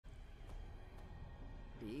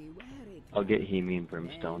I'll get Hemee and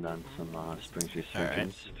Brimstone on some Springs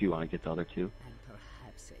Resurgence if you want to get the other two.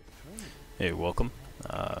 Hey, welcome.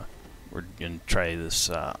 We're gonna try this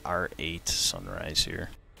R8 Sunrise here.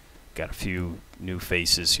 Got a few new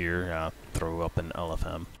faces here. Throw up an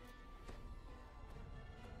LFM.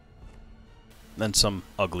 Then some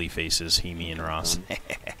ugly faces, Hemee and Ross. I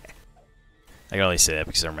can only say that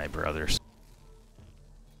because they're my brothers.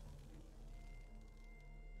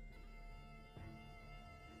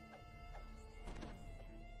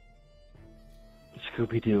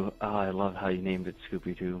 Scooby-Doo. Oh, I love how you named it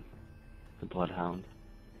Scooby-Doo. The Bloodhound.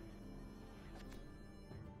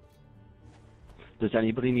 Does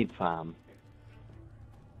anybody need farm?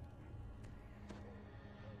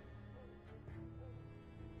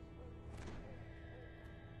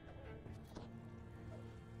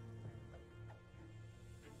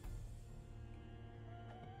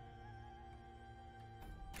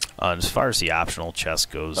 As far as the optional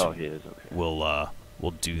chest goes, oh, he is, okay.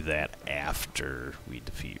 We'll do that after we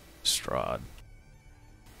defeat Strahd,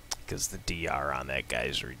 because the DR on that guy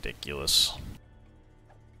is ridiculous.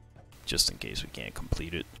 Just in case we can't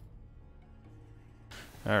complete it.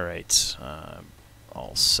 All right,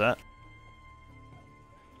 all set.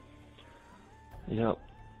 Yep.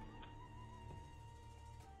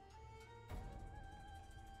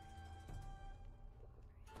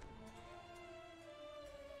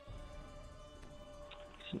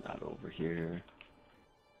 It's not over here.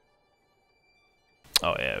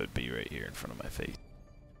 Oh yeah, it would be right here in front of my face.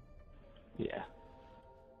 Yeah.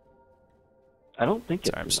 I don't think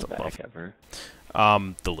it's I'm in still the back ever.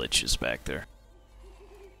 The Lich is back there.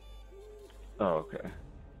 Oh, okay.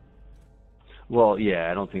 Well, yeah,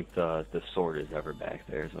 I don't think the sword is ever back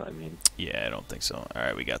there, is what I mean. Yeah, I don't think so.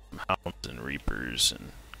 Alright, we got some Hounds and Reapers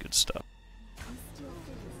and good stuff.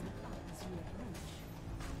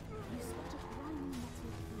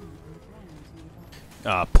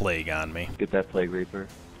 Plague on me. Get that Plague Reaper.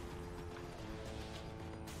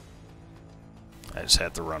 I just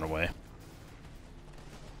had to run away.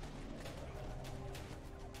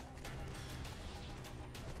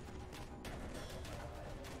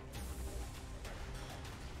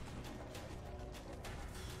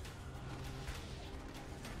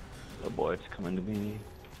 Oh boy, it's coming to me.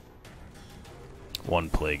 One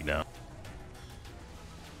plague now.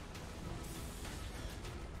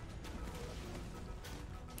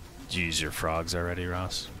 Did you use your frogs already,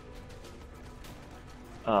 Ross?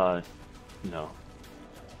 No.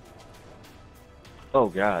 Oh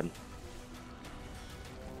god.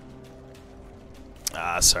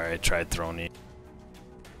 Sorry, I tried throwing you.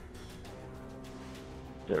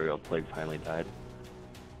 There we go, Plague finally died.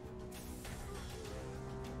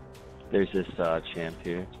 There's this champ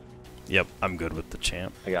here. Yep, I'm good with the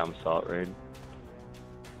champ. I got him Assault Raid.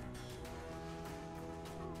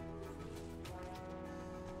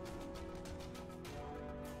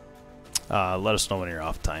 Let us know when you're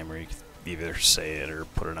off timer. You can either say it or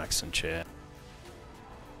put an X in chat.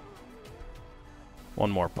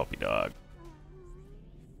 One more puppy dog.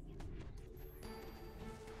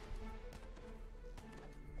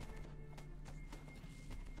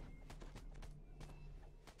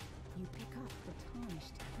 You pick up the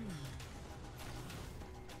tarnished key.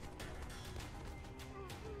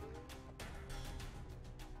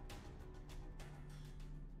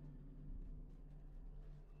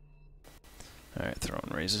 Alright, throwing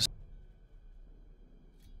raises.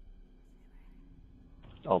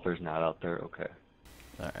 Altar's not out there, okay.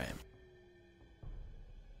 Alright.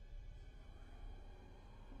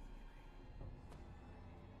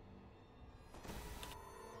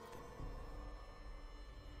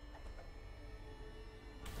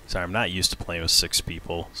 Sorry, I'm not used to playing with 6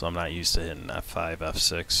 people, so I'm not used to hitting F5,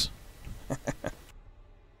 F6.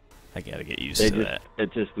 I gotta get used to that.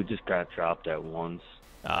 We just got dropped at once.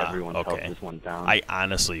 Everyone's health just went down. I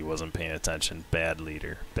honestly wasn't paying attention. Bad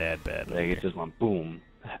leader. Bad leader. Like, it just went boom.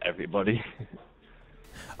 Everybody.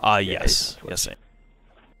 Yes. Yes, I.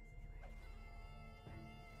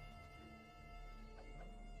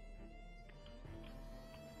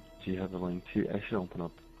 Do you have the link to? I should open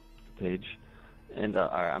up the page. And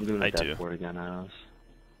alright, I'm doing a dashboard again on us.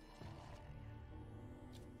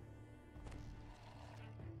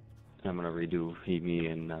 I'm gonna redo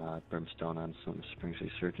Hemee and Brimstone on some Springs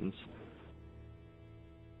Resurgence.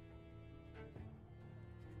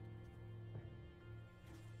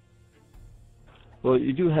 Well,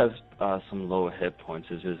 you do have some low hit points.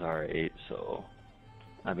 This is R8, so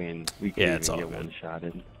I mean we can even get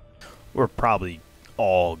one-shotted. We're probably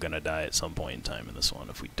all gonna die at some point in time in this one.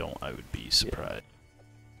 If we don't, I would be surprised.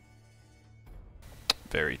 Yeah.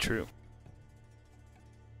 Very true.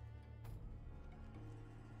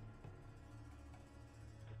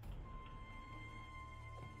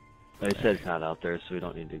 They said it's not out there, so we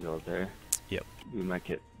don't need to go there. Yep. We might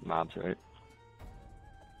get mobs, right?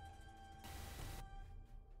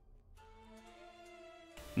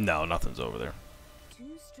 No, nothing's over there.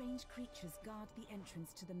 Two strange creatures guard the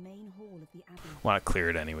entrance to the main hall of the abbey. Want to clear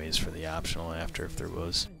it anyways for the optional after if there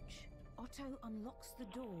was. Otto unlocks the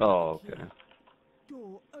door. Oh, okay.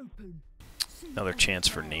 Door open. Another chance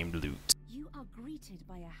for named loot. You are greeted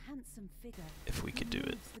by a handsome figure. If we could do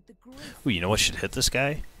it. Ooh, you know what should hit this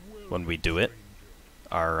guy when we do it?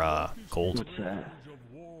 Our gold. What's that?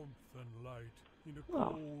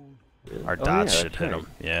 Oh. Our Oh, dots yeah, should that's hit right. him.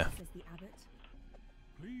 Yeah. Says the abbot.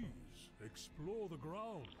 Please explore the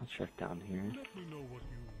ground. I'll check down here. Let me know what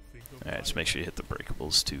you think of Alright, just make sure you hit the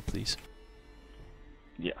breakables too, please.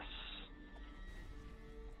 Yes.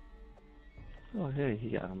 Oh, hey, he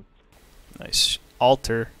got him. Nice.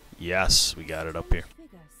 Altar. Yes, we got it up here.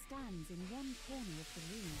 Figure stands in one corner of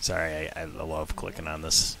the room. Sorry, I love clicking on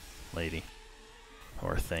this lady.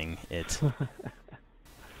 Or thing. It.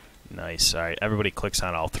 Nice. Alright, everybody clicks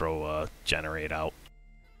on, I'll throw generate out.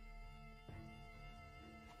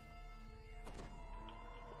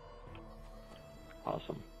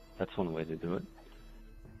 Awesome. That's one way to do it.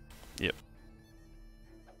 Yep.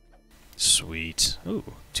 Sweet. Ooh,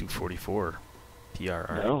 244 PRR.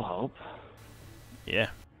 That'll help. Yeah.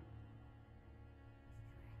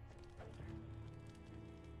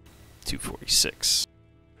 246.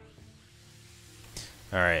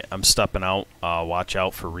 Alright, I'm stepping out. Watch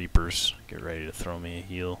out for Reapers. Get ready to throw me a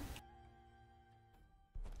heal.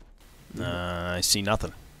 I see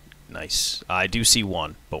nothing. Nice. I do see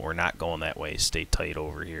one, but we're not going that way. Stay tight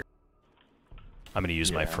over here. I'm going to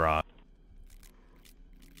use my frog.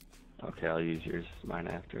 Okay, I'll use yours, mine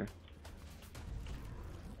after.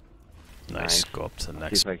 Nice. Go up to the See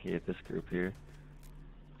next. if I can get this group here.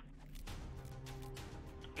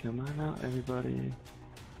 Come on out, everybody.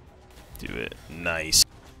 Do it. Nice.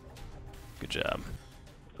 Good job.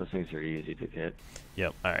 Those things are easy to get.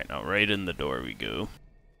 Yep. Alright, now right in the door we go.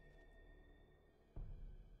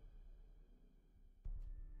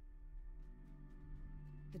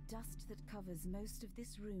 The dust that covers most of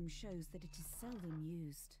this room shows that it is seldom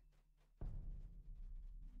used.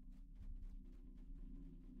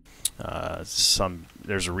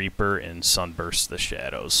 There's a Reaper and Sunburst the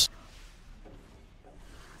Shadows.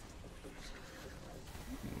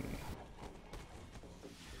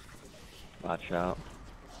 Watch out.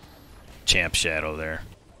 Champ Shadow there.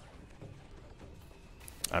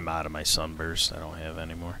 I'm out of my Sunburst. I don't have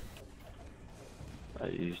any more. I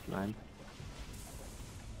used mine.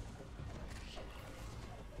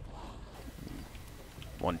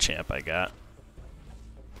 One champ I got.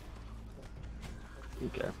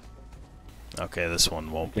 Okay. Okay, this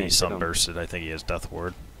one won't be Can't hit him. Sunbursted. I think he has Death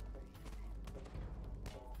Ward.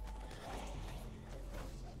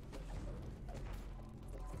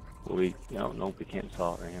 Well, nope, we can't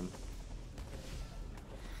Salt Ram.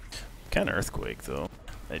 Kind of Earthquake, though.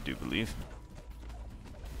 I do believe.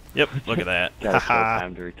 Yep, look at that. Got Haha.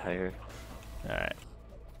 time to retire. Alright.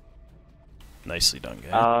 Nicely done,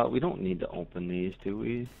 guy. We don't need to open these, do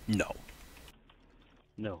we? No.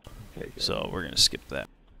 No. Okay, good. So we're going to skip that.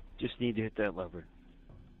 Just need to hit that lever.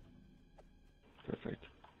 Perfect.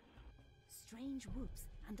 Strange whoops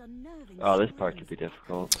and unnerving. Oh, this part screams. could be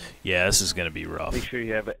difficult. Yeah, this is going to be rough. Make sure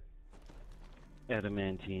you have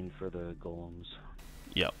adamantine for the golems.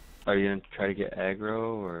 Yep. Are you gonna try to get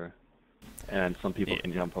aggro, or? And some people Yeah.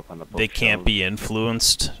 can jump up on the They can't bookshelves. be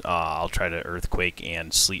influenced. I'll try to Earthquake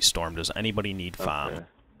and Sleet Storm. Does anybody need Farm? Okay.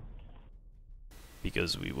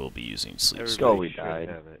 Because we will be using Sleet Everybody Storm. we should died.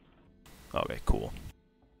 have it. Okay, cool.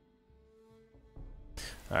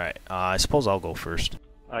 Alright, I suppose I'll go first.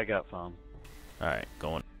 I got FOM. Alright,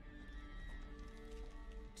 going.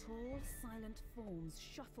 Tall, silent forms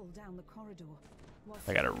shuffle down the corridor. whilst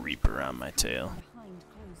I got a strange Reaper eyes on my stand tail. Behind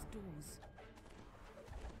closed doors.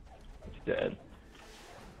 It's dead.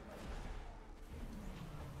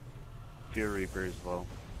 Fear Reaper as well.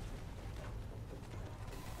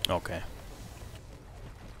 Okay.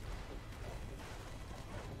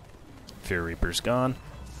 Fear Reaper's gone.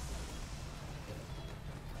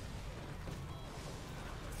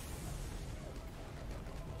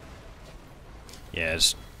 Yeah,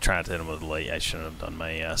 just trying to hit him with light. I shouldn't have done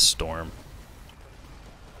my storm.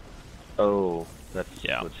 Oh, that's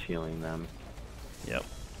Yeah. what's healing them Yep.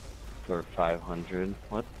 for 500.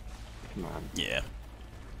 What? Come on. Yeah.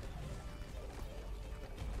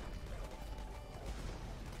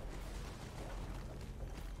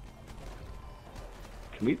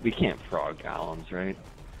 We can't frog golems, right?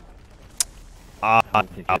 I don't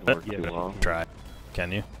think it'd work too well. Try.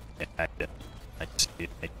 Can you? Yeah, I did. I see.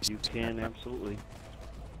 You can, absolutely.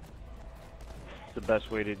 It's the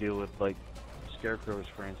best way to deal with, like, scarecrows,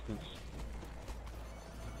 for instance.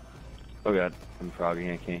 Oh god, I'm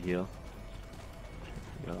frogging, I can't heal.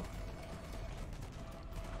 There we go.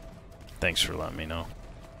 Thanks for letting me know.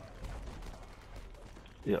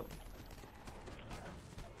 Yep.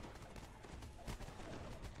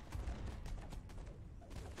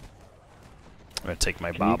 I'm gonna take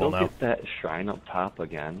my Can bobble you go now. get that shrine up top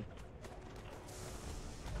again?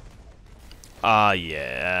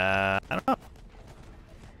 Yeah. I don't know.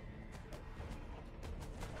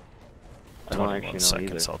 I don't 21 actually know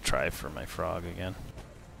seconds. either. I'll try for my frog again.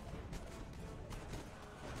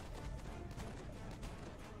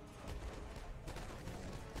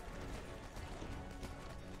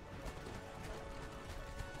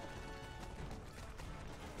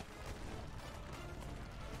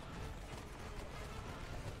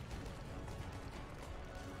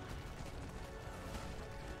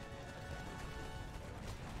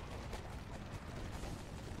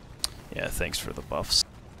 Yeah, thanks for the buffs.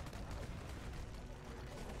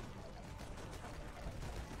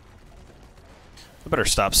 I better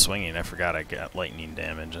stop swinging. I forgot I got lightning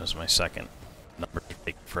damage as my second number to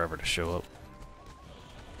take forever to show up.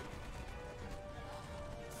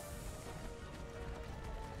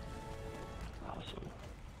 Awesome.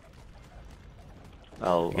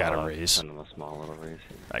 I'll You got a raise. send them a small little raise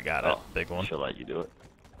here. I got it. Big one. She'll let you do it.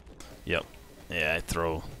 Yep. Yeah, I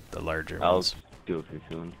throw the larger I'll ones. do a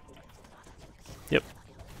cocoon. Yep.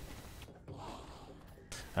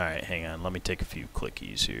 Alright, hang on. Let me take a few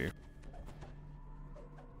clickies here.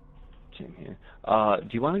 Same here. Do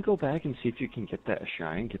you want to go back and see if you can get that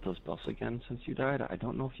shrine, get those buffs again since you died? I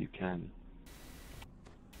don't know if you can.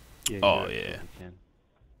 Yeah, you Oh, absolutely yeah. can.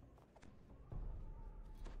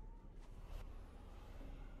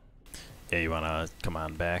 Yeah, you wanna come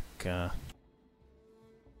on back,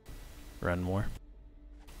 Renmore?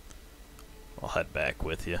 I'll head back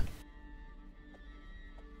with you.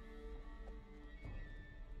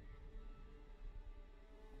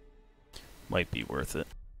 Might be worth it.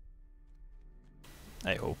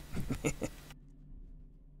 I hope.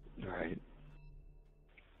 Right.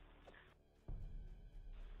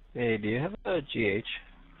 Hey, do you have a GH,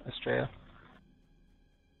 Estrella?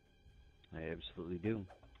 I absolutely do.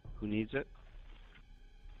 Who needs it?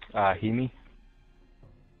 Hemee?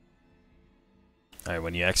 Alright,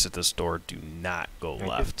 when you exit this door, do not go Thank you.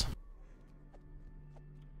 left.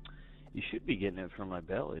 You should be getting it from my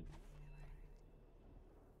ballad.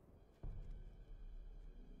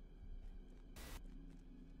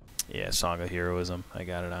 Yeah, Song of Heroism. I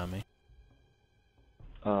got it on me.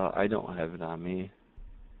 I don't have it on me.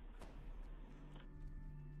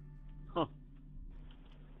 Huh.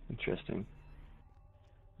 Interesting.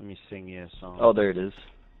 Let me sing you a song. Oh, there it is.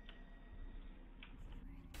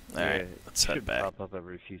 Alright, it let's should head back. pop up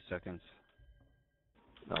every few seconds.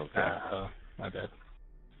 Okay. My bad.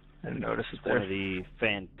 I didn't notice it It's one there. of the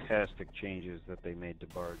fantastic changes that they made to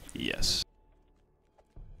bards. Yes.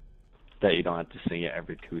 That you don't have to sing it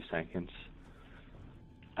every 2 seconds.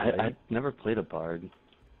 I never played a bard.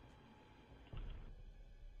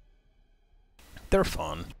 They're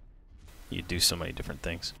fun. You do so many different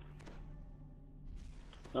things.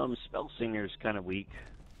 Spell Singer's kind of weak,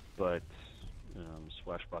 but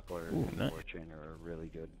Swashbuckler Ooh, and nice. Fortune are really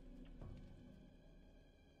good.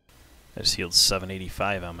 I just healed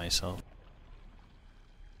 785 on myself.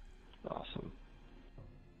 Awesome.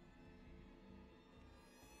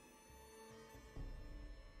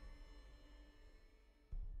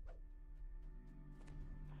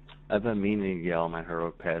 I've been meaning to get all my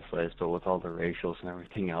heroic pass list, but with all the racials and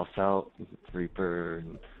everything else out, Reaper,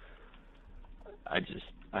 and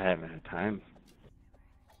I haven't had time.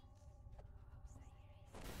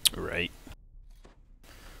 Right.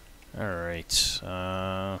 Alright.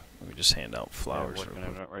 Let me just hand out I'm flowers. working real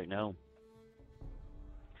on quick. it right now.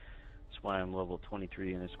 That's why I'm level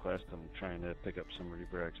 23 in this quest. I'm trying to pick up some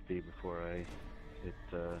Reaper XP before I hit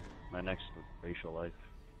my next racial life.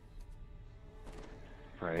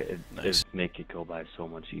 Right, Nice. it'd make it go by so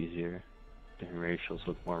much easier. Doing racials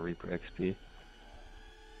with more Reaper XP.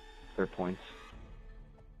 Or points.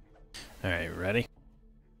 Alright, ready?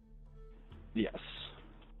 Yes.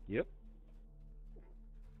 Yep.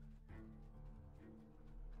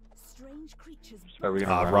 Strange creatures Are we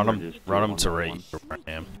gonna Run or them. just do Run them one to by right. one? Where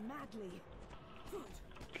I am. madly.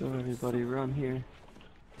 Go everybody, run here.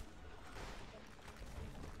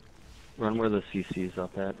 Run where the CC's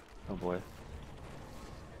up at. Oh boy.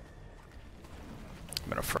 I'm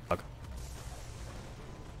gonna frog.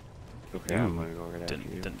 Okay, I'm gonna go right after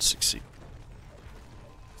you. Didn't succeed.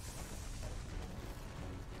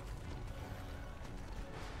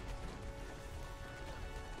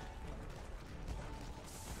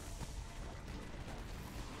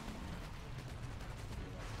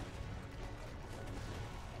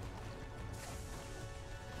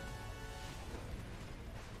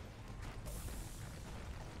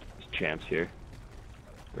 champs here.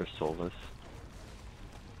 They're soulless.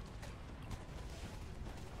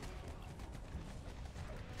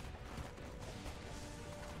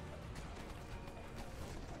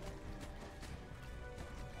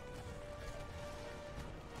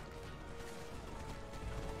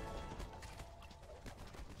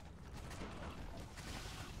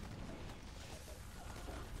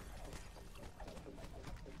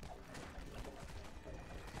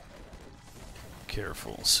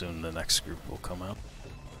 Careful, soon the next group will come out.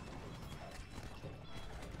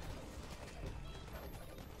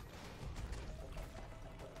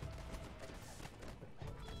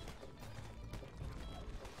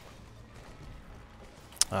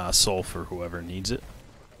 Soul for whoever needs it.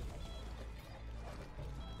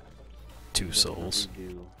 2 souls.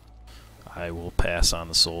 I will pass on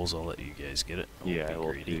the souls, I'll let you guys get it. Yeah, I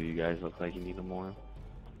will too. You guys look like you need them more.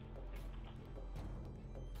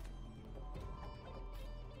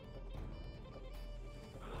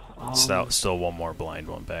 Still one more blind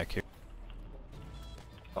one back here.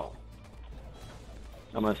 Oh.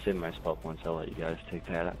 I'm gonna save my spell points, I'll let you guys take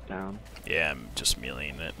that down. Yeah, I'm just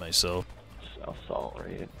meleeing it myself. Assault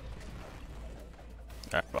rate.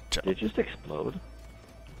 Alright, watch out. Did it just explode?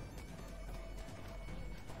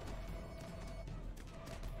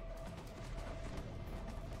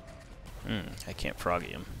 I can't froggy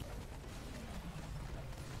him.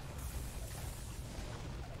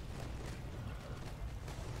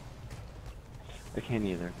 I can't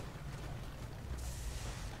either.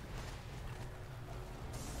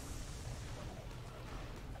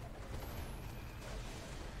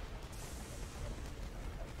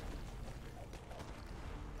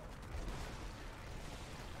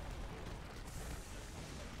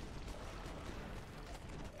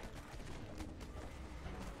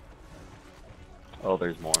 Oh,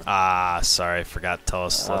 there's more. Sorry, I forgot to tell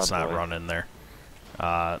us. Let's not run in there.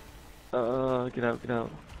 Get out, get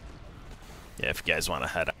out. Yeah, if you guys want to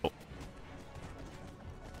head out.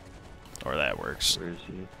 Or that works. Where is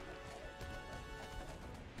he?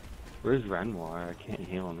 Where's Renoir? I can't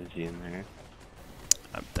heal him. Is he in there?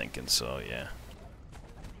 I'm thinking so, yeah.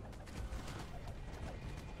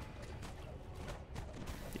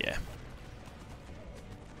 Yeah.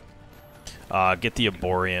 Get the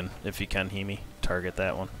Aborian if you can, Hemee. Target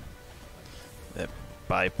that one. That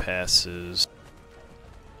bypasses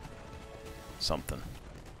something.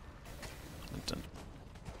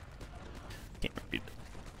 Can't read.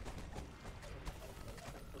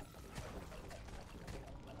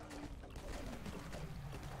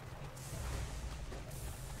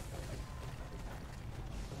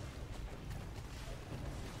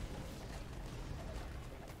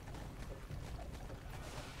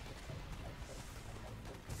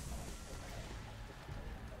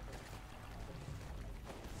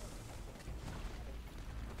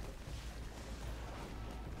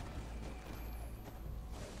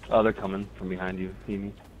 Oh, they're coming from behind you,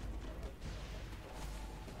 Hemee.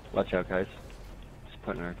 Watch out, guys. Just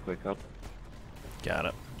putting an earthquake up. Got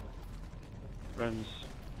it. Friends.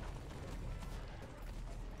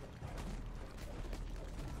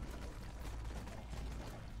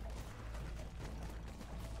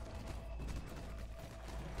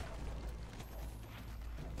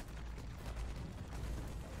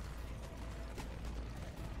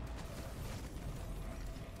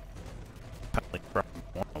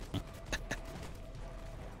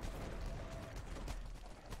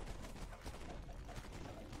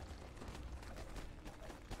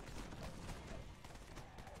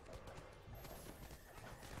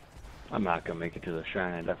 I'm not gonna make it to the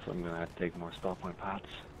shrine. I definitely am gonna have to take more spell point pots.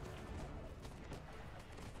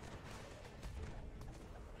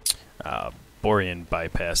 Borean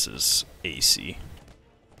bypasses AC.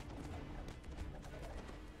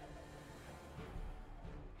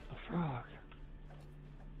 A frog.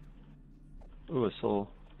 Ooh, a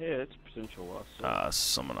soul. Yeah, it's potential loss.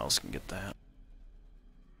 Someone else can get that.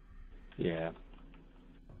 Yeah.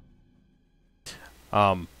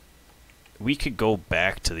 We could go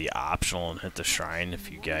back to the optional and hit the shrine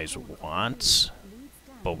if you guys want,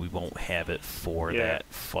 but we won't have it for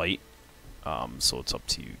that fight. So it's up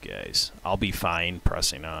to you guys. I'll be fine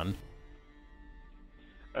pressing on.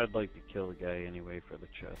 I'd like to kill the guy anyway for the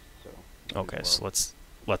chest. So okay, so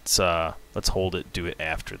let's hold it. Do it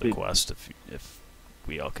after the quest if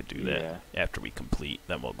we all could do that after we complete.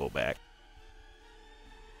 Then we'll go back.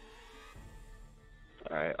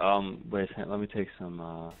 All right. Wait a second. Let me take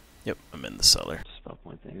some. Yep, I'm in the cellar. Spell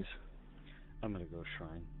point things. I'm gonna go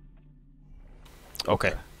shrine.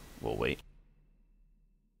 Okay, we'll wait.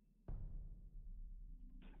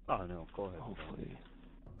 Oh no, go ahead. Hopefully.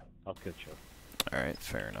 I'll catch up. Alright,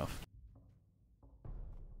 fair enough.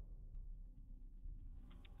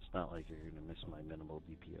 It's not like you're gonna miss my minimal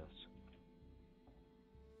DPS.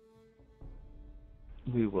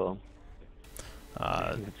 We will.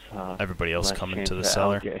 Everybody else less coming chance to the that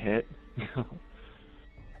cellar. I'll get hit.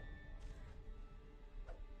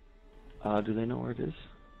 Do they know where it is?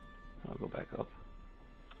 I'll go back up.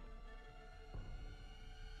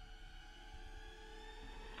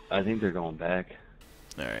 I think they're going back.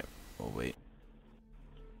 Alright, we'll wait.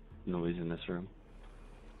 Nobody's in this room.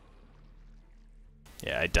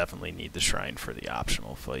 Yeah, I definitely need the shrine for the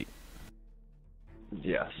optional fight.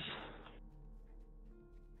 Yes.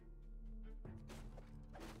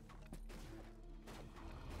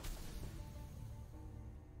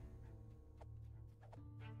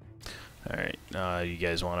 Alright, you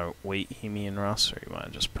guys want to wait, Hemee and Russ, or you want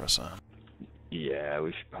to just press on? Yeah,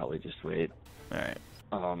 we should probably just wait. Alright.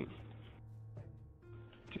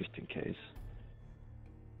 Just in case.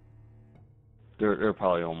 They're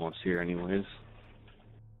probably almost here anyways.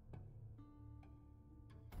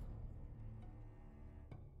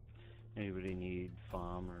 Anybody need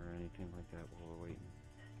FOM or anything like that while we're waiting?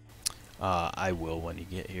 I will when you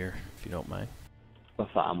get here, if you don't mind. A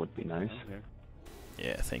farm would be nice. Okay.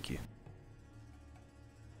 Yeah, thank you.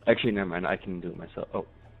 Actually, never mind. I can do it myself. Oh,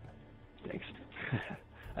 thanks.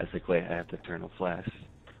 I was like, wait, I have to turn a flash.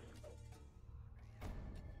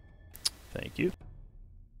 Thank you.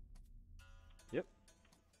 Yep.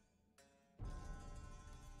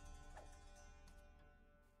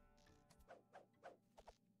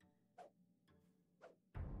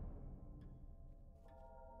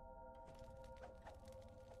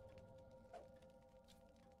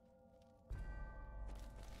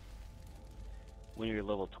 When you're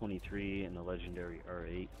level 23 in the legendary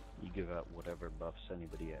R8, you give out whatever buffs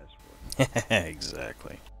anybody asks for.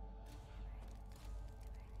 Exactly.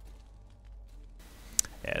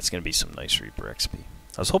 Yeah, it's going to be some nice Reaper XP.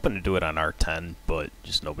 I was hoping to do it on R10, but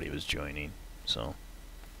just nobody was joining, so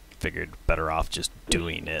figured better off just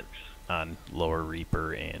doing it on lower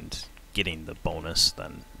Reaper and getting the bonus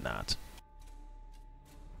than not.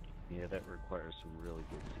 Yeah, that requires some really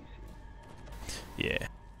good CC. Yeah.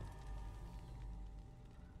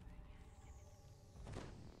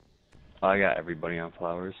 I got everybody on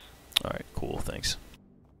flowers. Alright, cool, thanks.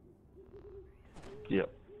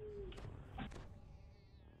 Yep.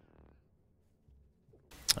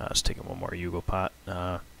 Let's take one more Yugo pot.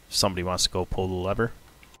 Somebody wants to go pull the lever?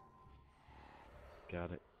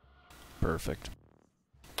 Got it. Perfect.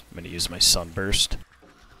 I'm going to use my sunburst.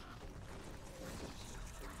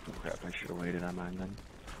 Oh crap, I should have waited on mine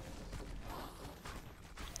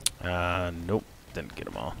then. Nope, didn't get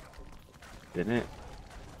them all. Didn't it?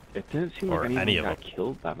 It didn't seem Or like anyone any of got them.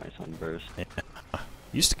 killed by my sunburst. Yeah.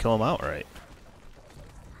 Used to kill them outright.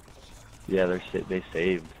 Yeah, they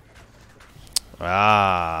saved.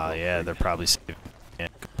 Ah, yeah, they're probably saving. Yeah.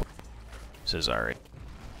 This is alright.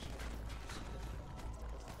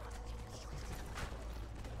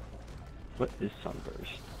 What is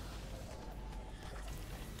sunburst?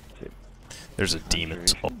 There's a demon,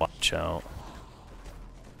 so watch out.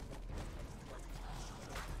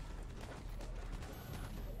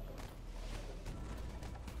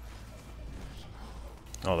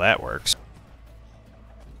 Oh, that works.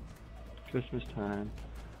 Christmas time.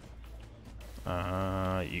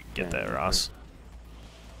 You get that, Ross.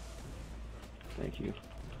 Thank you.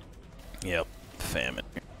 Yep, famine.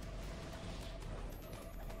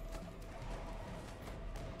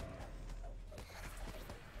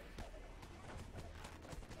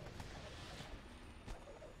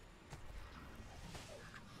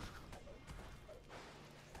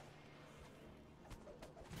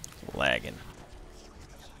 Lagging.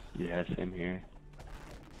 Yeah, same here.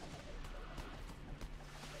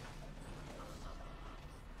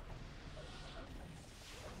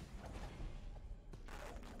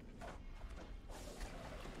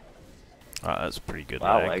 That's a pretty good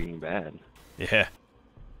Wow, lag. lagging bad. Yeah.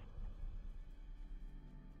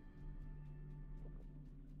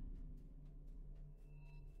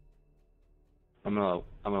 I'm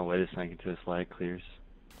gonna wait a second until this lag clears.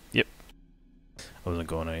 Yep. I wasn't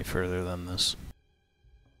going any further than this.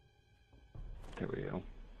 There we go.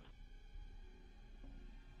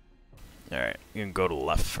 Alright, you can go to the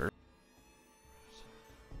left first.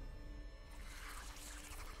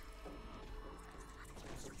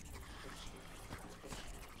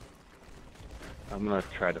 I'm gonna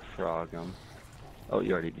try to frog them. Oh,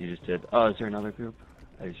 you just did. Oh, is there another group?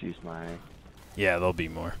 I just used my. Yeah, there'll be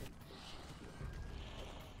more.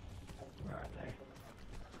 Where are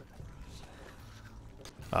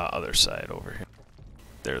they? Other side over here.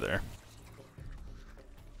 They're there.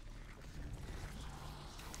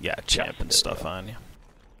 Yeah, champ and there we stuff go. on you.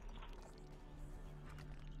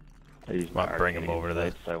 I used my Bring him arcane over to that.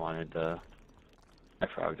 insights, I wanted to... I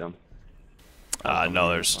frogged him. No,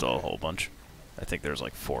 there's still a whole bunch. I think there's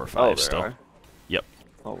like 4 or 5 Oh, there still. are? Yep.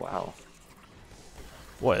 Oh, wow.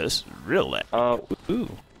 What is real lag? Ooh.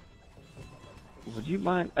 Would you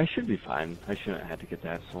mind? I should be fine. I shouldn't have to get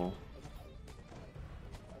that soul.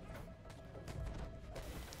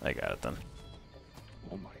 I got it then.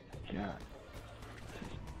 Oh my god. This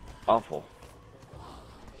is awful.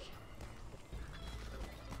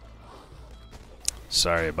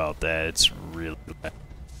 Sorry about that. It's really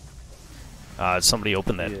bad. Somebody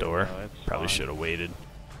opened that door. No, Probably fine. should have waited.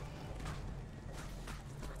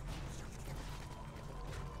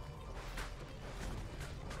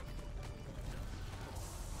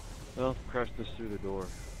 Well, crash this through the door.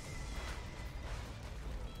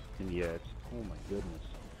 And yeah, it's... Oh my goodness.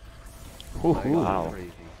 Woohoo. Wow.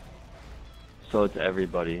 Crazy. So it's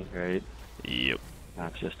everybody, right? Yep.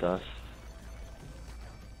 Not just us.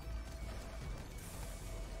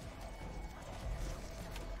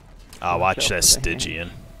 Watch out that for the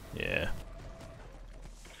Stygian. Yeah.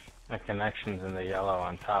 The connection's in the yellow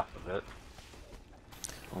on top of it.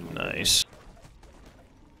 Oh my goodness. Nice.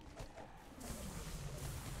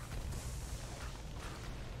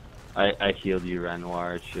 I healed you,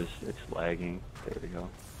 Renoir. It's lagging. There we go.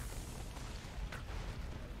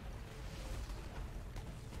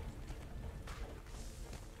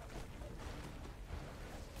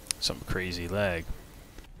 Some crazy lag.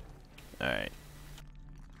 Alright.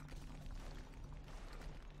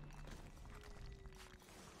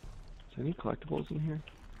 Is there any collectibles in here?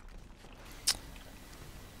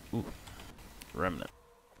 Ooh. Remnant.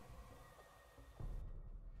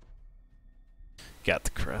 Got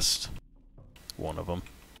the crest. One of them.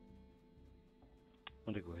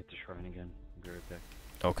 I'm gonna go hit the shrine again. I'll be right back.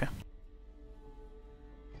 Okay.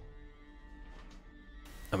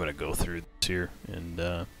 I'm gonna go through this here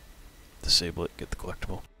and disable it, get the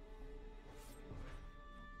collectible.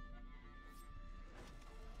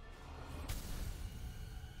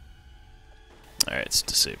 Alright, it's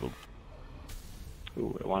disabled.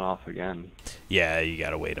 Ooh, it went off again. Yeah, you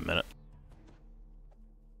gotta wait a minute.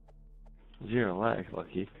 0 lag,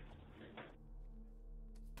 lucky.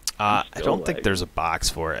 I still don't think lagging. there's a box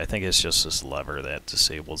for it. I think it's just this lever that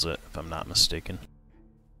disables it, if I'm not mistaken.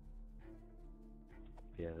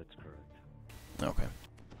 Yeah, that's correct. Okay.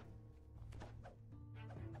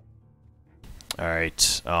 Alright,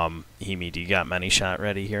 Hemee, do you got many shot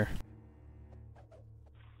ready here?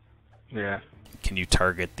 Yeah. Can you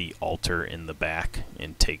target the altar in the back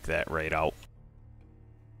and take that right out?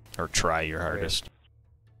 Or try your hardest.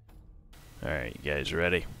 Alright, you guys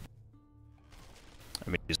ready? I'm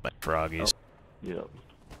gonna use my froggies. Yep.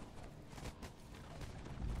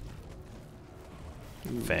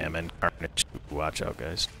 Famine, carnage. Watch out,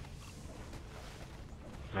 guys.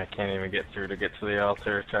 I can't even get through to get to the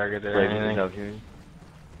altar target or Plague is anything. out here.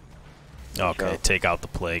 Okay, out. take out the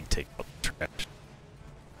plague, take out the trash.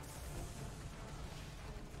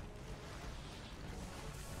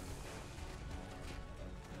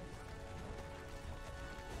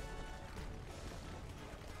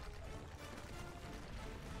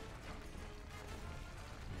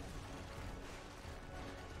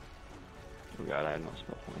 Oh god, I have no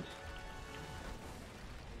spell points.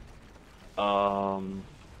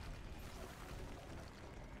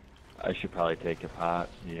 I should probably take a pot.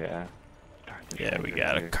 Yeah. Darn, there's Yeah, one we right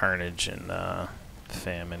got a here. carnage and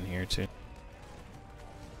famine here too.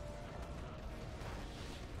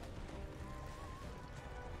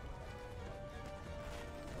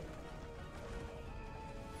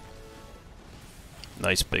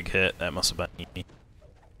 Nice big hit. That must have been Hemee.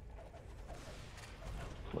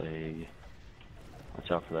 Plague.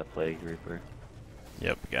 Watch out for that plague reaper.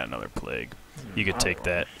 Yep, we got another plague. You could take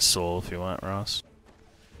that soul if you want, Ross.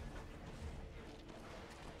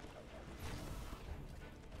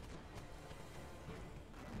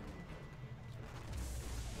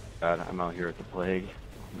 God, I'm out here with the plague.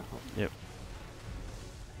 No.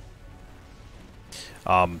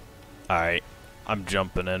 Yep. Alright. I'm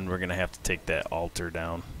jumping in. We're gonna have to take that altar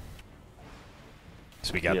down.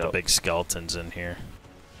 So we got the Yep. big skeletons in here.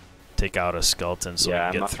 Take out a skeleton so Yeah,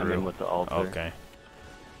 we can I'm get through. in with the altar. Okay.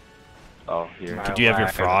 Oh, here. My Could you have your lag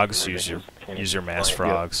is frogs? Use ridiculous. your mass Yep.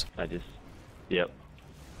 frogs. I just... Yep.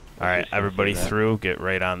 Alright, just gonna everybody say that. through. Get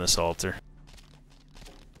right on this altar.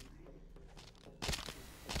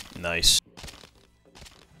 Nice.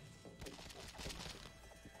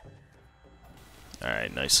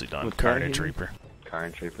 Alright, nicely done. What's Carnage that, Hemee? Reaper.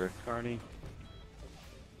 Carnage reaper. Carney.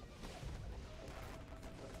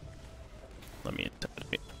 Let me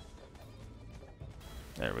intimidate.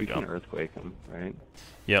 There we We go. can earthquake him, right?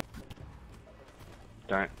 Yep.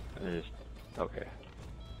 Darn. Okay.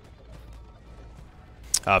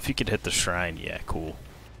 If you could hit the shrine, yeah, cool.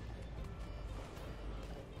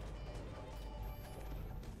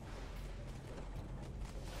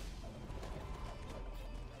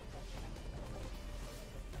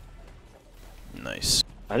 Nice.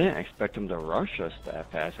 I didn't expect him to rush us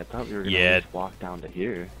that fast. I thought we were gonna just walk down to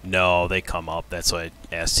here. No, they come up. That's why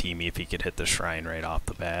I asked Hemee if he could hit the shrine right off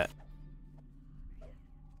the bat.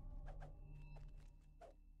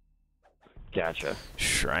 Gotcha.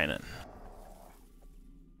 Shrining.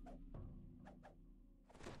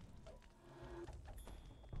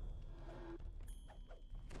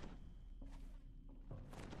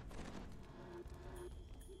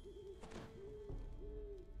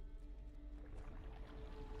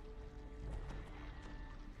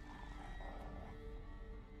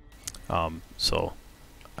 So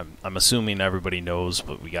I'm assuming everybody knows,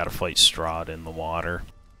 but we gotta fight Strahd in the water.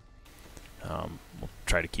 We'll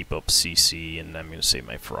try to keep up CC, and I'm gonna save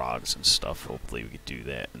my frogs and stuff. Hopefully we could do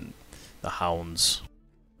that. And the hounds.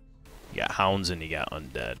 You got hounds and you got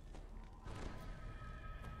undead.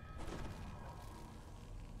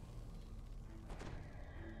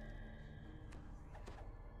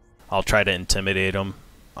 I'll try to intimidate them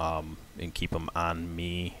and keep them on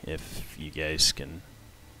me if you guys can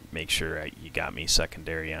make sure you got me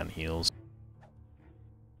secondary on heals.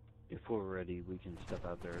 If we're ready, we can step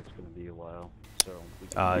out there. It's going to be a while, so we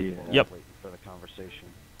can yep. wait for the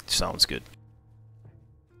conversation. Sounds good.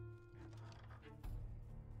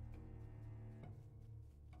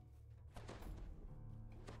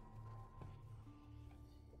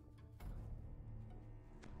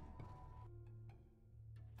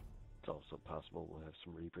 It's also possible we'll have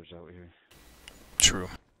some Reapers out here. True.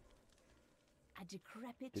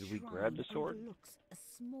 Did we grab the sword?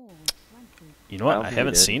 You know what? I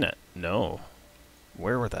haven't seen it. No.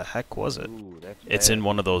 Where the heck was it? Ooh, it's in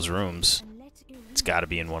one of those rooms. It's got to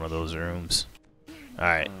be in one of those rooms.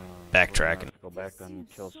 Alright, backtracking. Go back and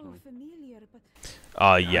kill some.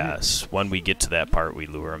 Yes. When we get to that part, we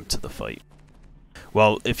lure him to the fight.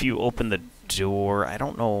 Well, if you open the door, I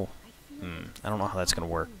don't know. I don't know how that's going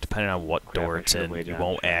to work. Depending on what door it's in, you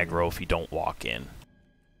won't aggro if you don't walk in.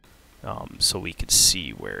 So we could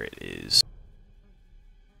see where it is.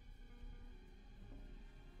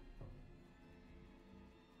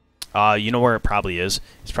 You know where it probably is?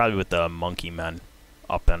 It's probably with the monkey men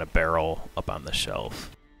up in a barrel up on the shelf.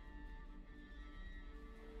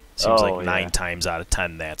 Seems like 9 times out of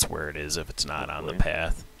 10 that's where it is if it's not on the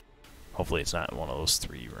path. Hopefully it's not in one of those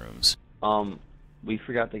 3 rooms. We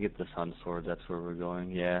forgot to get the sun sword. That's where we're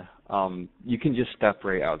going. Yeah. You can just step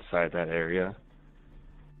right outside that area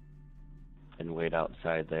and wait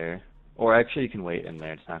outside there. Or actually you can wait in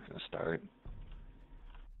there. It's not going to start.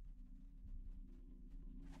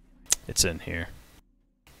 It's in here.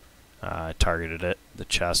 I targeted it. The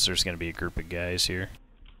chest, there's going to be a group of guys here.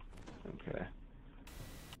 Okay.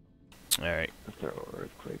 Alright. Throw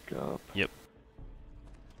Earthquake up. Yep.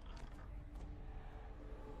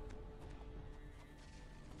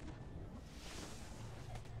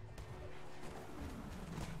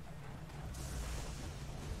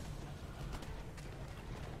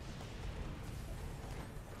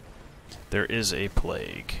 There is a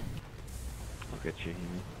plague. Look at you.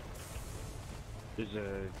 There's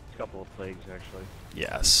a couple of plagues, actually.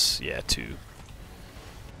 Yes. Yeah, 2.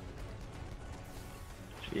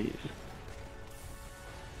 Jeez.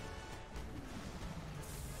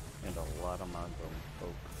 And a lot of Mongol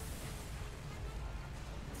folk.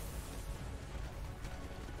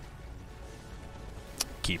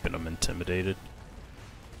 Keeping them intimidated.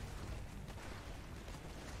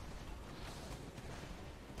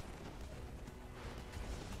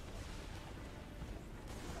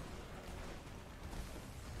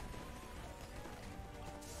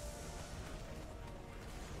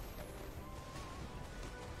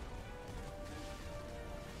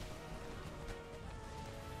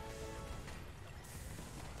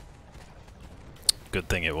 Good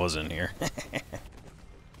thing it was in here.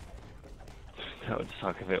 That would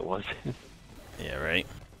suck if it wasn't. Yeah, right?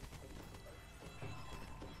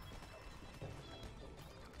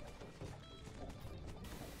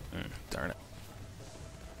 Darn it.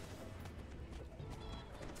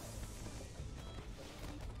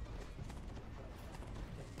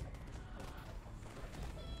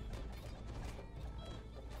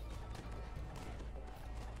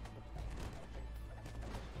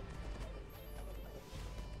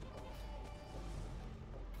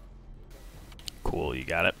 Cool, you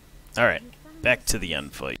got it. Alright, back to the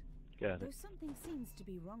end fight. Got it.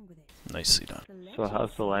 Nicely done. So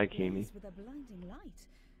how's the lag, Hemee?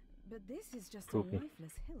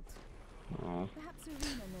 Oh, Perhaps Arena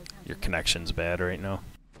knows how Your to connection's bad right now.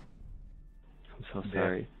 I'm so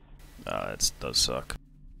sorry. It does suck.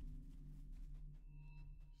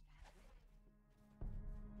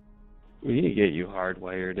 We need to get you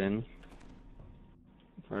hardwired in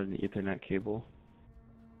for an Ethernet cable.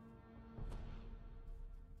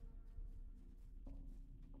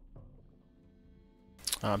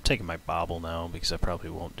 I'm taking my bobble now because I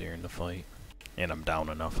probably won't during the fight. And I'm down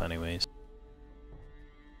enough anyways.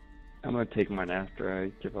 I'm gonna take mine after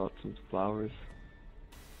I give out some flowers.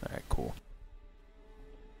 Alright, cool.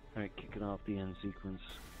 Alright, kicking off the end sequence.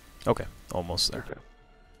 Okay, almost there. Okay.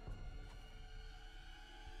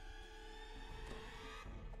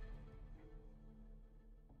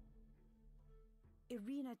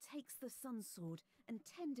 Irina takes the sun sword and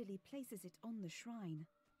tenderly places it on the shrine.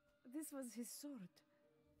 This was his sword.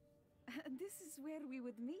 And this is where we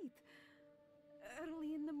would meet.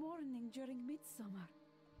 Early in the morning during midsummer.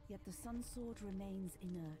 Yet the sun sword remains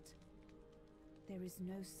inert. There is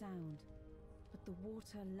no sound, but the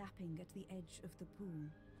water lapping at the edge of the pool.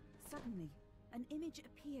 Suddenly, an image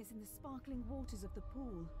appears in the sparkling waters of the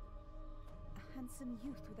pool. A handsome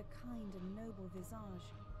youth with a kind and noble visage.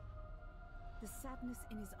 The sadness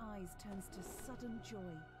in his eyes turns to sudden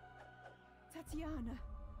joy. Tatiana,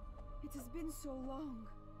 it has been so long.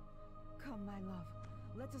 Come, my love,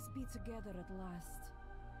 let us be together at last.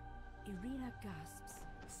 Irina gasps.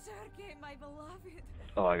 Sergei, my beloved.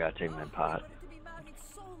 Oh, I gotta take my pot. We were to be married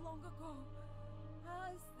so long ago.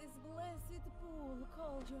 Has this blessed pool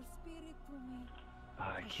called your spirit to me?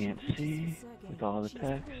 I As can't she reaches see for Sergei, with all the she is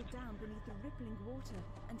text. pulled down beneath the rippling water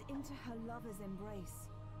and into her lover's embrace.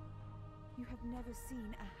 You have never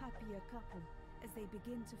seen a happier couple as they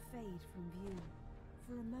begin to fade from view.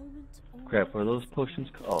 For a moment, all Crap, were those is potions?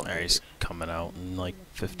 quiet. Oh, Alright, he's coming out in like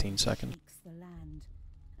 15 seconds. Shakes the land,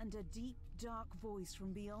 and a deep, dark voice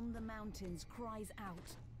from beyond the mountains cries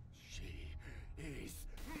out. She is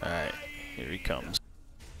Alright, here he comes.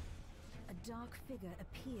 A dark figure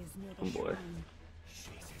appears near Oh the boy.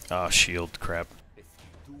 shrine. Oh, shield crap.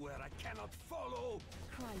 to where I cannot follow.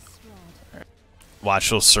 Cries Strahd. Watch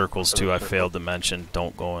those circles too, I failed to mention.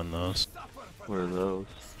 Don't go in those. What are those?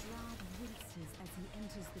 Strahd winces as he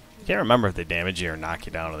enters the field. Can't remember if they damage you or knock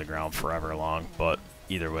you down to the ground forever long, but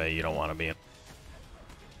either way, you don't want to be in.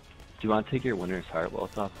 Do you want to take your Winter's Heart while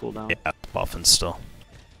it's off cooldown? Yeah, buffing still.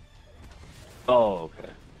 Oh, okay.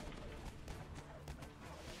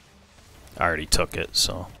 I already took it,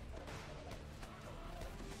 so.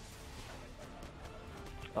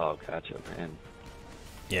 Oh, gotcha, man.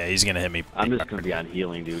 Yeah, he's gonna hit me. I'm just gonna be on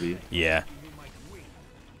healing duty. Yeah.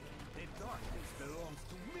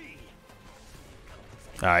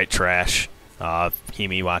 Alright, trash.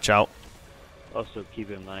 Hemee, watch out. Also, keep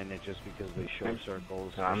in mind that just because they show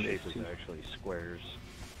circles, the shape is actually squares.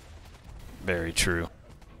 Very true.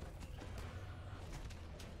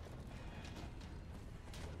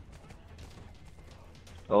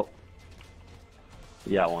 Oh.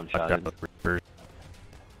 Yeah, one shot.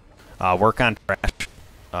 Work on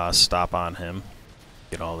trash. Stop on him.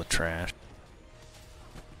 Get all the trash.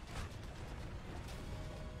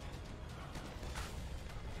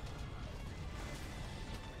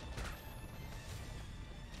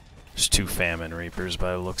 There's 2 famine reapers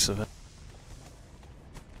by the looks of it.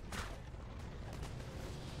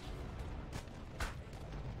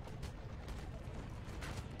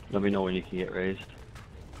 Let me know when you can get raised.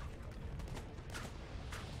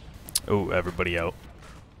 Oh, everybody out.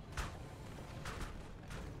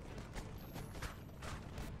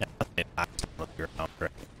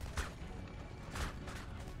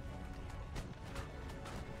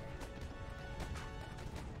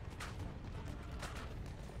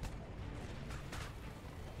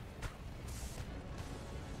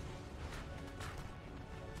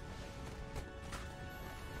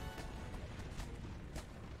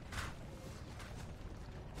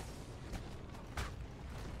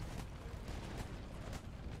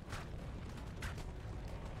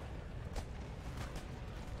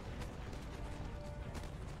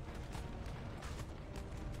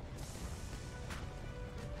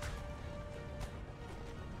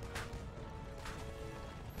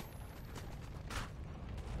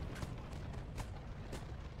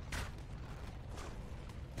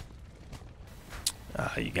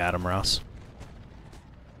 You got him, Ross.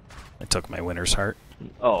 I took my Winter's Heart.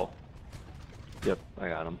 Oh. Yep, I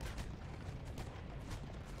got him.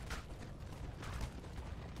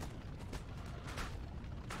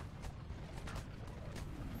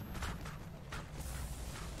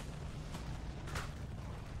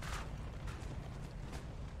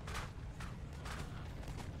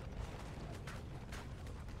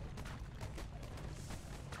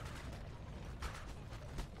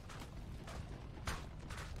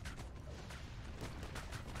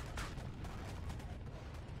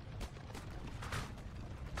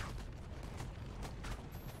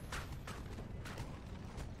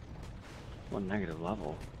 One negative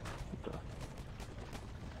level. What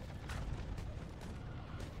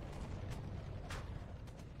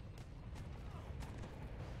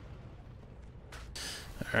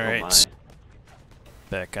the? Alright.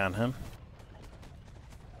 Back on him.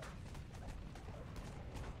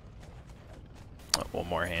 Oh, one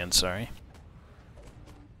more hand, sorry.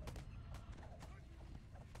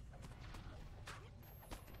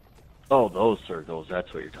 Oh, those circles,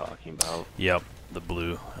 that's what you're talking about. Yep, the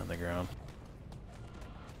blue on the ground.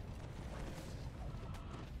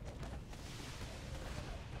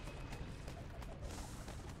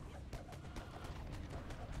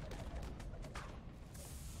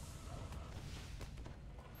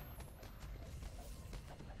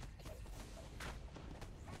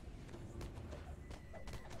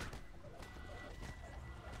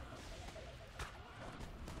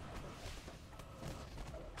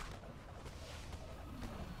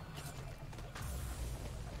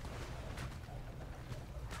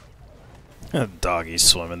 Doggy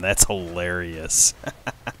swimming, that's hilarious.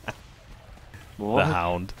 What? The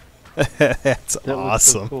hound. That's that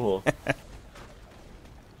awesome. Looks so cool.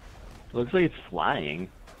 Looks like it's flying.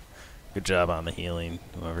 Good job on the healing,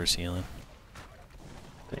 whoever's healing.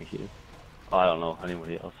 Thank you. Oh, I don't know if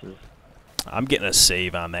anybody else is. I'm getting a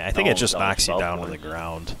save on that. I think it just knocks you down to the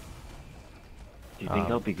ground. Do you think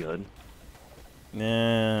I'll be good? Yeah,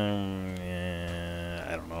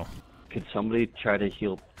 I don't know. Could somebody try to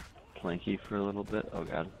heal Planky for a little bit? Oh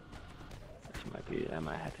god. This might be, I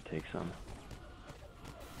might have to take some.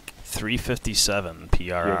 357 PRR. Do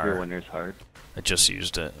you have your winner's heart? I just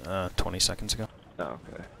used it 20 seconds ago. Oh,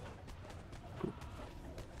 okay.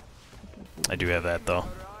 I do have that though.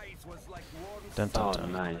 Dun, dun, Oh,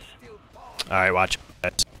 dun. nice. Alright, watch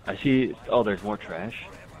it. I see, oh, there's more trash?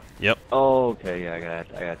 Yep. Oh, okay, yeah, I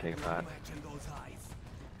gotta take a pot.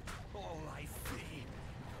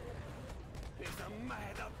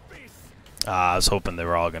 I was hoping they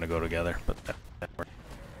were all going to go together, but that worked.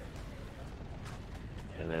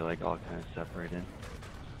 Yeah, they like all kind of separated.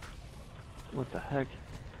 What the heck?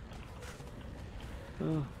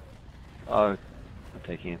 Oh, I'm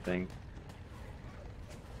taking a thing.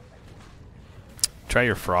 Try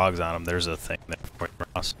your frogs on them. There's a thing there for you,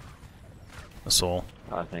 Ross. A soul.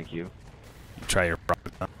 Thank you. Try your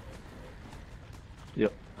frogs on.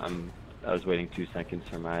 Yep, I was waiting 2 seconds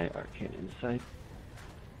for my arcane insight.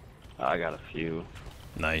 I got a few.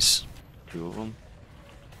 Nice. 2 of them.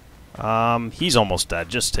 He's almost dead.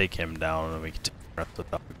 Just take him down, and we can take the rest of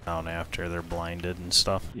the dog down after they're blinded and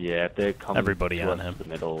stuff. Yeah, if they come Everybody to on us him. the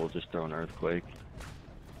middle, we'll just throw an earthquake.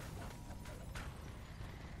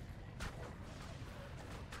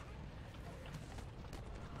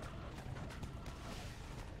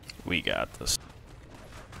 We got this.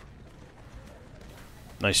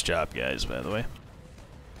 Nice job, guys, by the way.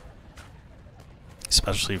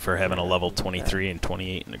 Especially for having a level 23 and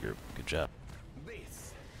 28 in the group. Good job.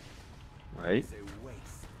 Right?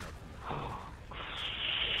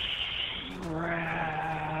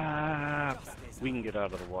 Crap. We can get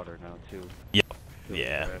out of the water now, too. Yep. Feel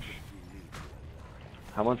Yeah. fresh.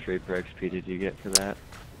 How much Reaper XP did you get for that?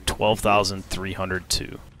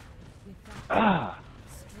 12,302. Ah!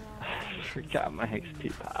 I forgot my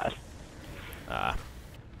XP pod. Ah.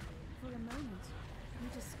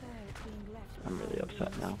 I'm really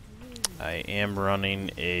upset now. I am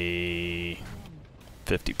running a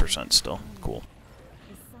 50% still. Cool.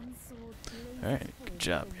 Alright, good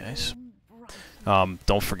job, guys.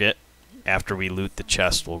 Don't forget, after we loot the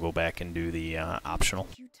chest, we'll go back and do the optional.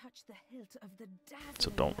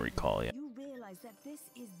 So don't recall yet. You realize that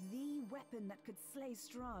this is the weapon that could slay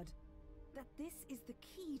Strahd. That this is the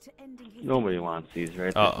key to ending his Nobody wants these,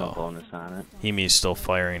 right? There's no bonus on it. Hemee's still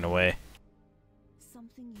firing away.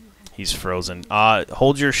 He's frozen.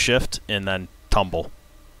 Hold your shift and then tumble.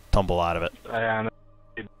 Tumble out of it. I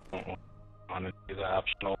honestly don't want to do the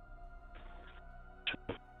optional.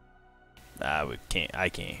 I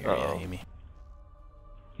can't hear you, Hemee.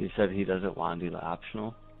 He said he doesn't want to do the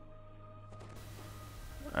optional.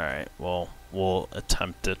 Alright, well, we'll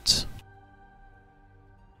attempt it.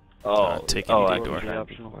 Take I any can door. do the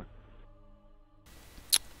optional.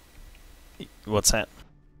 What's that?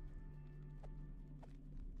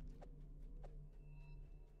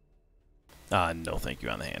 No thank you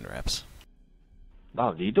on the hand wraps.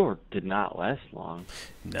 Wow, D-door did not last long.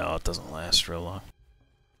 No, it doesn't last real long.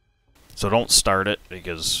 So don't start it,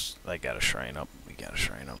 because I got a shrine up. We got a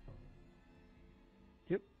shrine up.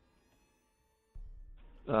 Yep.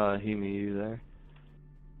 Hemee, you there?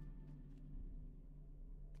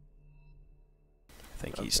 I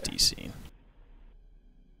think he's DCing.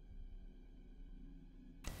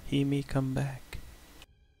 Hemee, come back.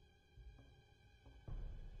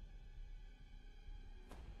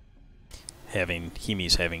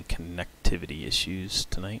 Hemee's having connectivity issues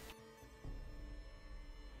tonight.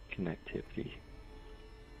 Connectivity.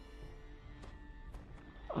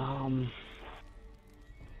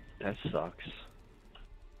 That sucks.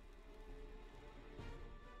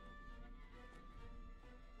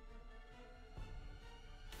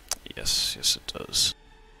 Yes, it does.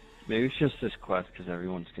 Maybe it's just this quest because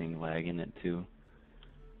everyone's getting lag in it too.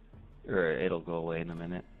 Or it'll go away in a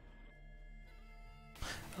minute.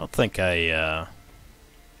 I don't think I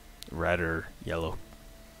red or yellow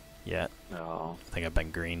yet. No. I think I've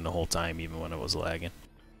been green the whole time, even when it was lagging.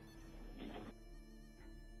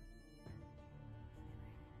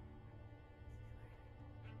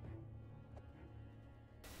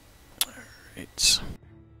 Alright.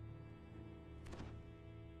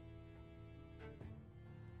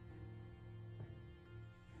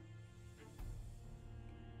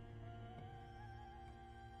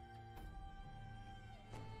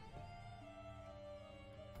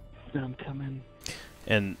 I'm coming.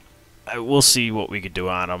 And we'll see what we could do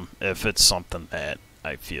on them. If it's something that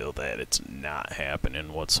I feel that it's not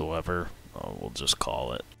happening whatsoever, we'll just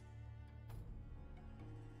call it.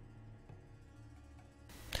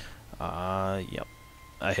 Yep.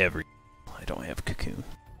 I don't have Cocoon.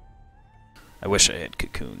 I wish I had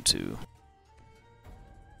Cocoon too.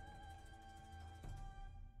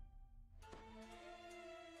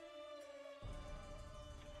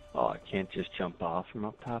 Oh, I can't just jump off from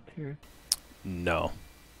up top here? No.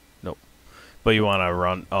 Nope. But you want to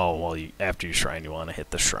run... Oh, well, after your shrine, you want to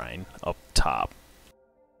hit the shrine up top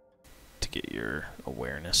to get your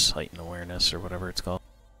awareness, heightened awareness, or whatever it's called.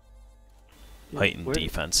 Yeah, Heightened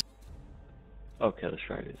defense. Okay, the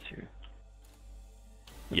shrine is here.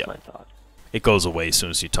 That's what I thought. It goes away as soon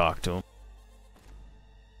as you talk to him.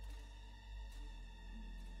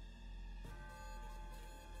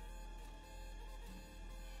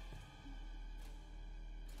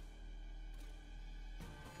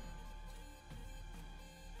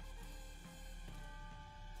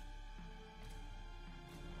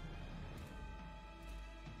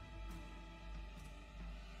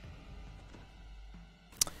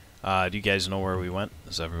 Do you guys know where we went?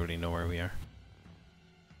 Does everybody know where we are?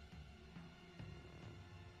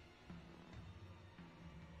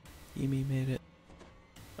 Hemee made it.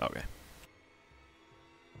 Okay.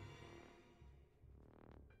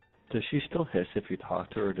 Does she still hiss if you talk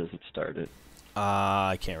to her, or does it start it?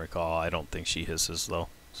 I can't recall. I don't think she hisses, though,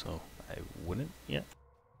 so I wouldn't yet.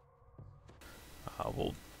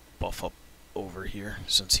 We'll buff up over here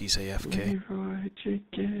since he's AFK. Leroy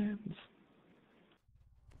Jenkins.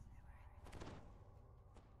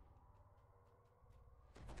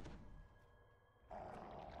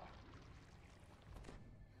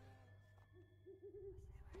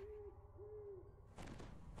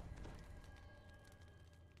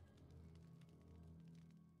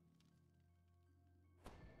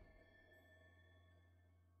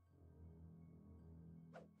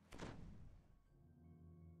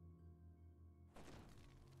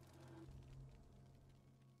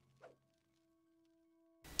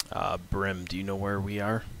 Brim, do you know where we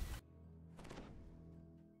are?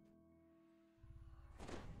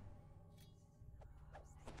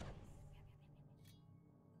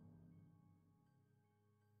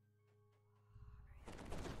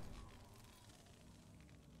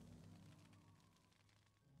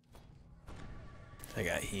 I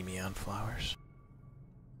got Hemee on flowers.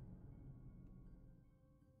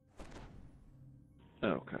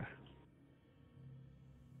 Okay.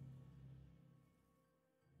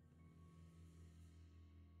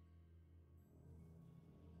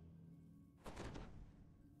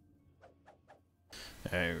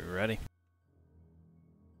 Alright, we ready?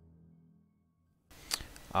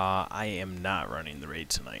 I am not running the raid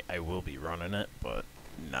tonight. I will be running it, but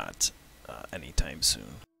not anytime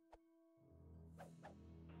soon.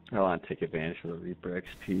 I want to take advantage of the Reaper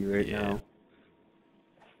XP right now.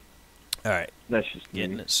 Alright, that's just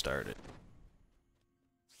getting it started.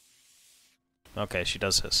 Okay, she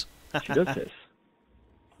does this. She does this.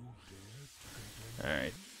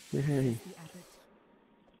 Alright. Yay.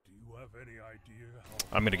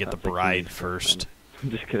 I'm gonna get the bride first.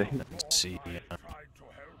 I'm just kidding. Let's see.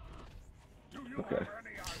 Okay.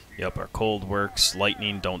 Yep, our cold works.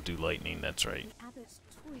 Lightning, don't do lightning, that's right.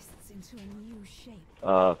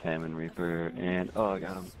 Famine Reaper, and I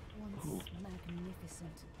got him. Ooh.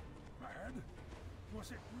 Mad?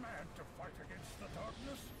 Was it mad to fight against the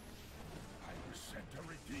darkness? I was sent to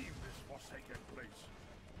redeem this forsaken place.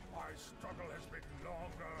 My struggle has been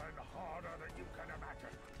longer and harder than you can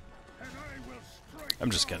imagine. And I will strike. I'm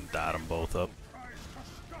just gonna dot them both up.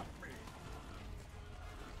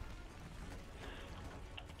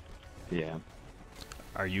 Yeah.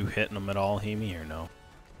 Are you hitting them at all, Hemee, or no?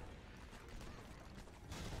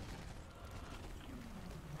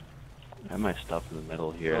 I have my stuff in the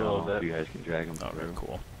middle here. I don't know if you guys can drag them through. Okay,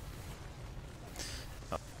 cool.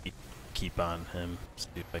 I'll keep on him, see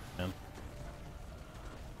if I can.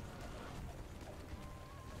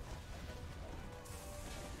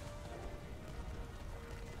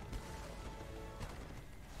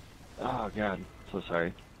 Oh god, so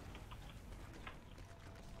sorry.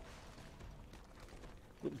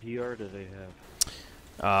 What DR do they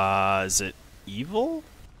have? Is it evil?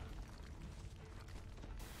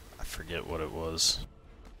 I forget what it was.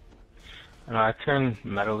 And I turned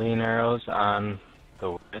Metalline arrows on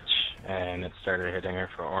the witch, and it started hitting her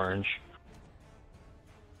for orange.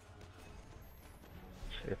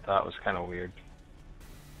 So I thought it was kind of weird.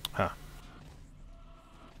 Huh.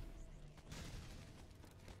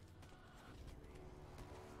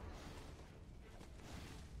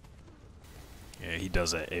 Yeah, he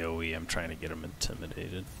does that AoE. I'm trying to get him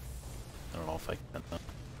intimidated. I don't know if I can.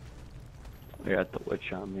 I got the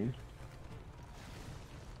witch on me.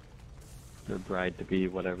 The bride-to-be,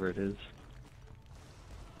 whatever it is.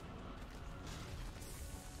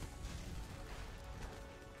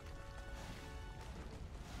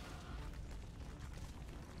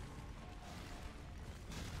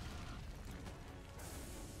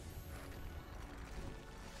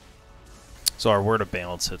 So our word of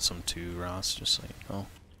balance hits him too, Ross, just so you know.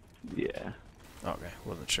 Yeah. Okay,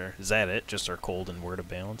 wasn't sure. Is that it? Just our cold and word of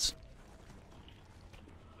balance?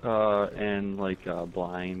 And like,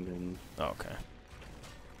 blind and... Okay.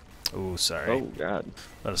 Ooh, sorry. Oh, God.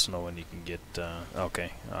 Let us know when you can get,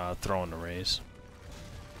 okay, throw in the raise.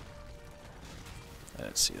 I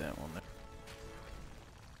didn't see that one there.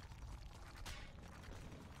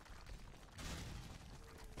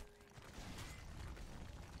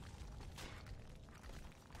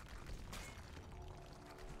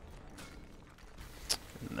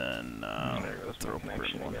 And then, There goes throw my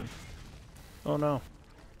connection one. again. Oh no.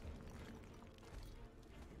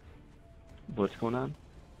 What's going on?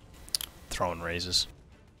 Throwing raises.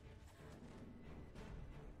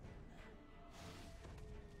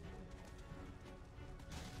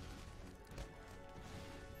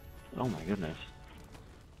 Oh my goodness.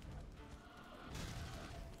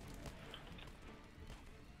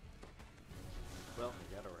 Well,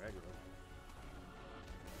 we got our aggro.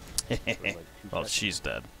 For like 2 Well, seconds. she's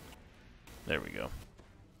dead. There we go.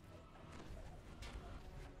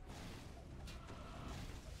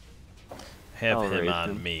 Have I'll him raise on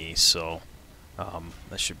him. me, so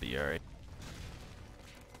that should be alright.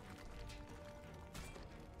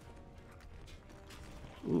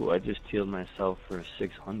 Ooh, I just healed myself for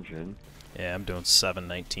 600. Yeah, I'm doing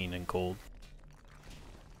 719 in cold.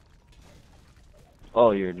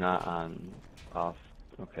 Oh, you're not on... off.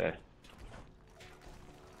 Okay.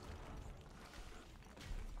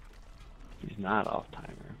 He's not off timer.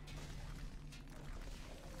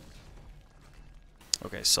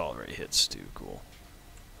 Okay, Saul already hits too, cool.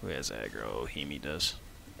 Who has aggro? Hemee does.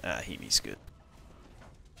 Ah, Hemee's good.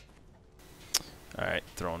 Alright,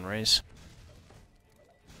 throwing raise.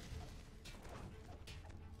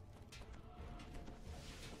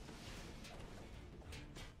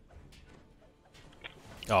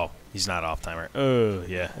 Oh, he's not off timer. Oh,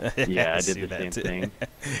 yeah. Yeah, I did See the that same too. thing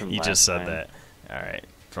from You last just said time. that. Alright,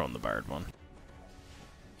 throwing the bard one.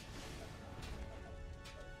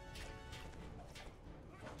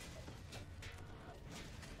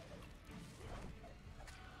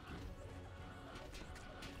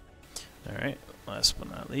 Alright, last but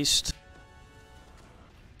not least.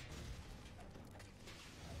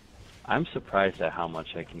 I'm surprised at how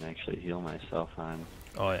much I can actually heal myself on.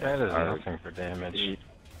 Oh, yeah. That is Hard. nothing for damage.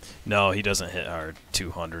 No, he doesn't hit hard.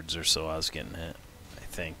 200s or so I was getting hit, I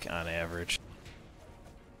think, on average.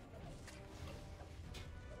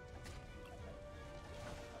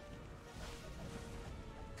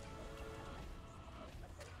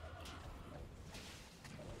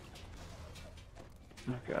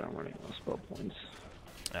 Oh god, I'm running out of spell points.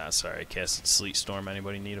 Ah, sorry, I casted Sleet Storm.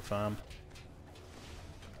 Anybody need a farm?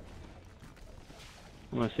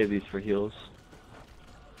 I'm gonna save these for heals.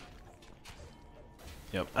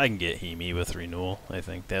 Yep, I can get Hemee with Renewal. I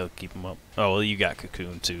think that'll keep him up. Oh, well, you got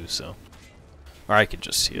Cocoon too, so. Or I could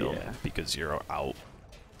just heal Yeah. because you're out.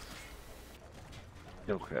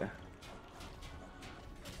 Okay.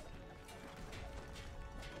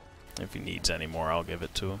 If he needs any more, I'll give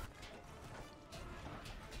it to him.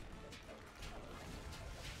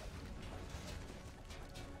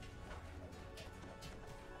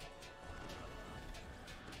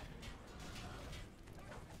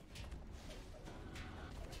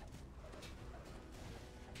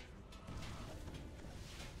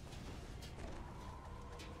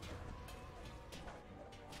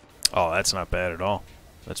 Oh, that's not bad at all.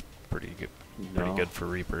 That's pretty good. Pretty No. good for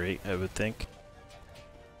Reaper 8, I would think.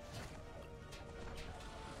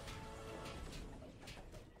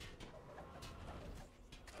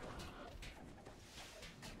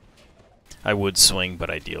 I would swing, but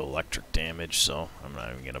I deal electric damage, so I'm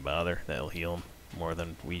not even gonna bother. That'll heal him more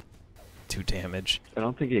than we 2 damage. I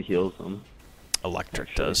don't think it heals them. Electric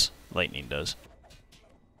Actually. does. Lightning does.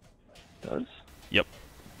 Does? Yep.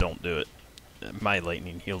 Don't do it. My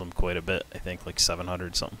lightning healed him quite a bit. I think like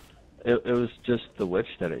 700 something. It was just the witch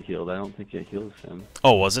that it healed. I don't think it heals him.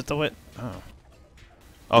 Oh, was it the wit? Oh.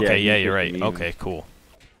 Okay, Yeah, yeah, he's you're just right. immune. Okay, cool.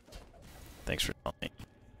 Thanks for telling me.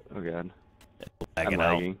 Oh god. Lagging I'm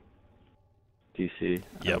out. lagging. Do you see?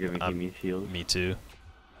 Yep, I'm giving I'm- Hemee heals. Me too.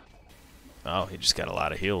 Oh, he just got a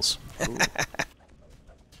lot of heals. Ooh.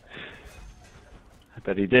 I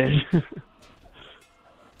bet he did.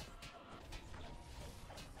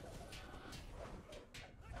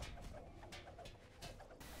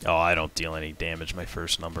 Oh, I don't deal any damage my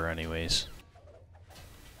first number anyways.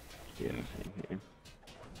 Yeah, same here.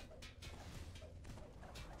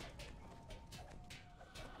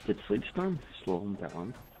 Did Sleep Storm slow him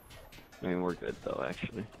down? I mean, we're good though,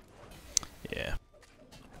 actually. Yeah.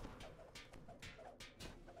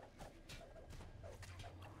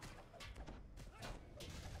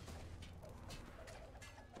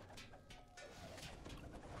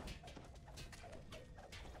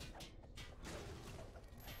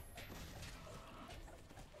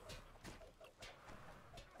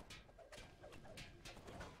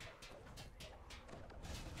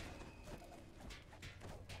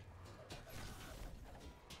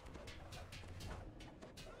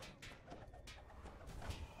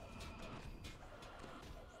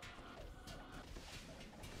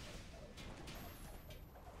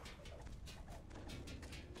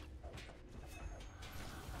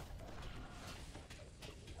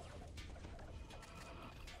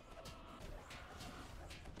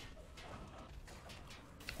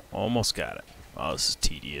 Almost got it. Oh, this is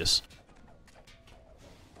tedious.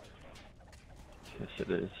 Yes,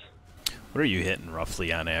 it is. What are you hitting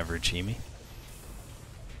roughly on average, Hemee?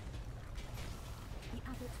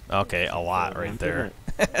 Okay, a lot right there.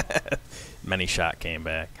 Many shot came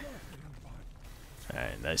back.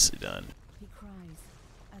 Alright, nicely done. He cries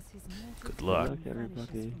as his mortal Good luck. flame Good luck,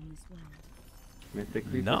 everybody. vanishes from his world. Mythic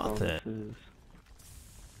Reaper Nothing. bonuses.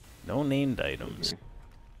 No named items.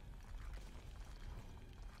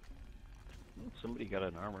 Somebody got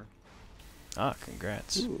an armor. Ah,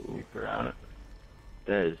 congrats. Ooh, Reaper on it.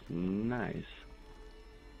 that is nice.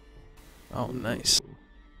 Oh, nice. Ooh.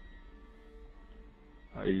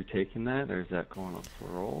 Are you taking that, or is that going up for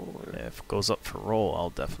roll? Or? Yeah, if it goes up for roll, I'll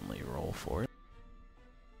definitely roll for it.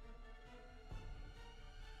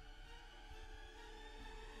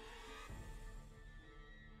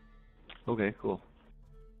 Okay, cool.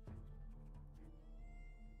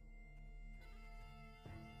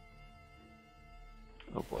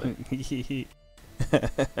 Oh boy.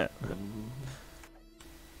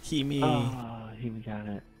 Hemee. Oh, he got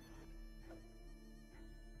it.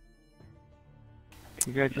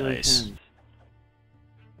 Congratulations.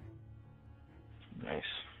 Nice.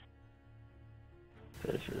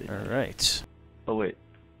 That is really nice. Alright. Oh wait.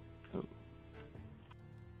 Oh.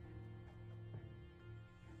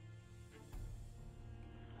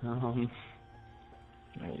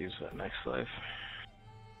 I'll use that next life.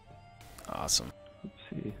 Awesome. Let's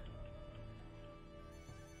see.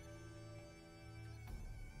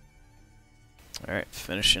 Alright,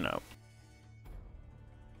 finishing up.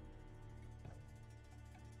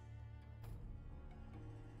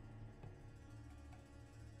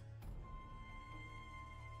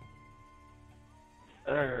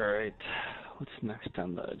 Alright. What's next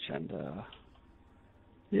on the agenda?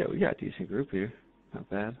 Yeah, we got a decent group here. Not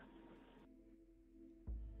bad.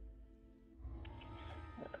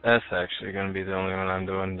 That's actually going to be the only one I'm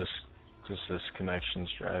doing. Just this connection's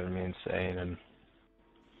driving me insane, and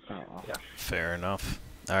Oh. yeah, Fair enough.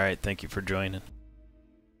 Alright, thank you for joining.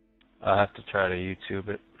 I'll have to try to YouTube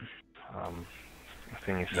it. I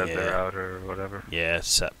think you said Yeah. they're out or whatever. Yeah,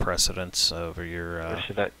 set precedence over your Or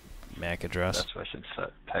should I? MAC address. That's what I should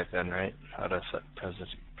type in, right? How to set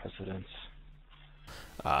precedence.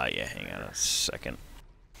 Yeah, hang on a second.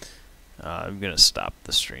 I'm gonna stop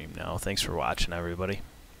the stream now. Thanks for watching, everybody.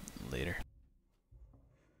 Later.